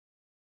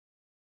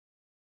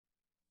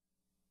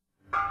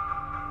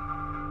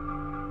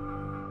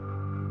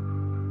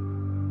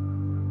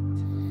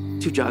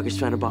Two joggers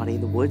found a body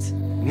in the woods. You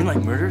mean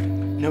like murdered?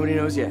 Nobody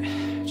knows yet.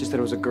 Just that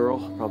it was a girl,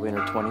 probably in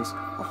her 20s.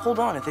 Well, hold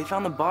on, if they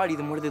found the body,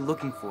 then what are they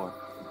looking for?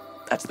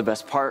 That's the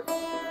best part.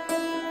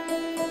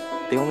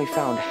 They only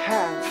found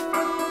half.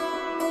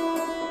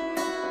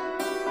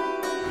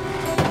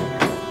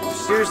 You're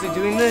seriously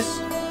doing this?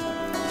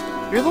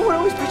 You're the one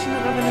always preaching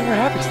that nothing ever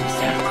happens to this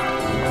town.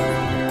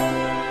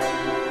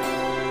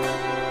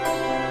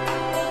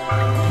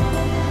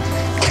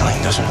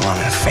 Killing doesn't run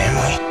in a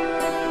family.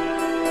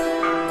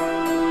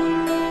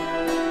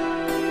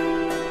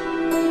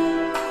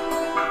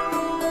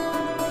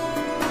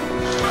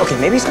 Okay,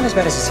 maybe it's not as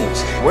bad as it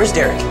seems. Where's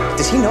Sterek?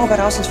 Does he know about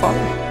Allison's father?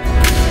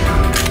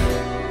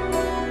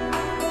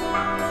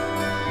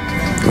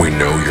 We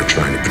know you're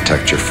trying to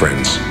protect your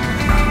friends,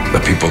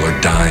 but people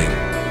are dying.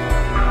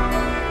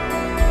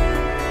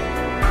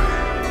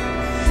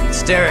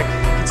 Sterek.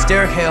 Can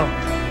Sterek hail?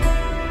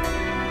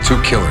 2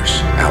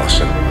 killers,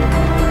 Allison.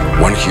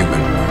 1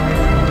 human,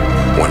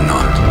 1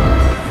 not.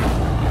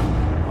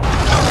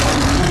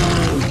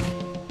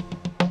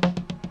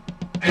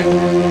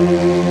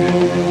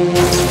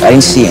 I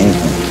didn't see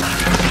anything.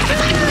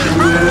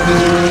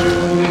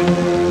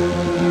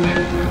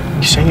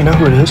 You saying you know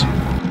who it is?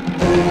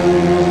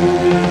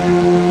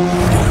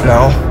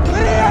 No.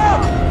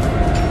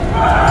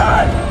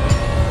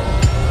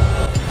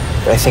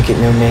 But I think it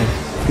knew me.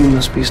 You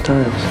must be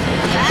Styles.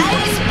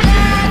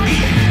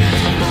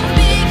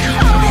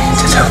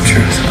 To tell the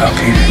truth about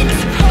Peter.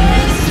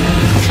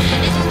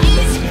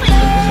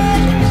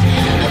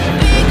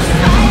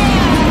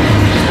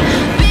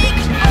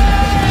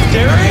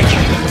 Derek,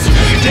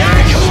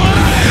 come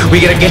on! We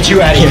gotta get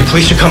you out of here. The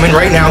police are coming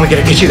right now. We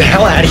gotta get you the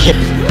hell out of here.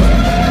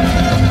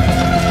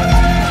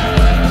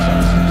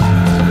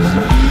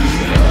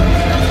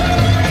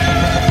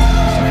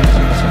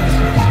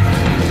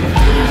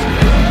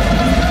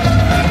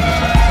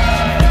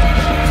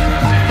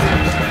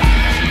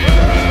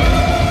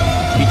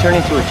 You turn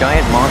into a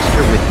giant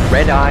monster with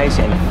red eyes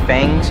and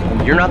fangs,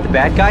 and you're not the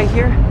bad guy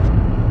here?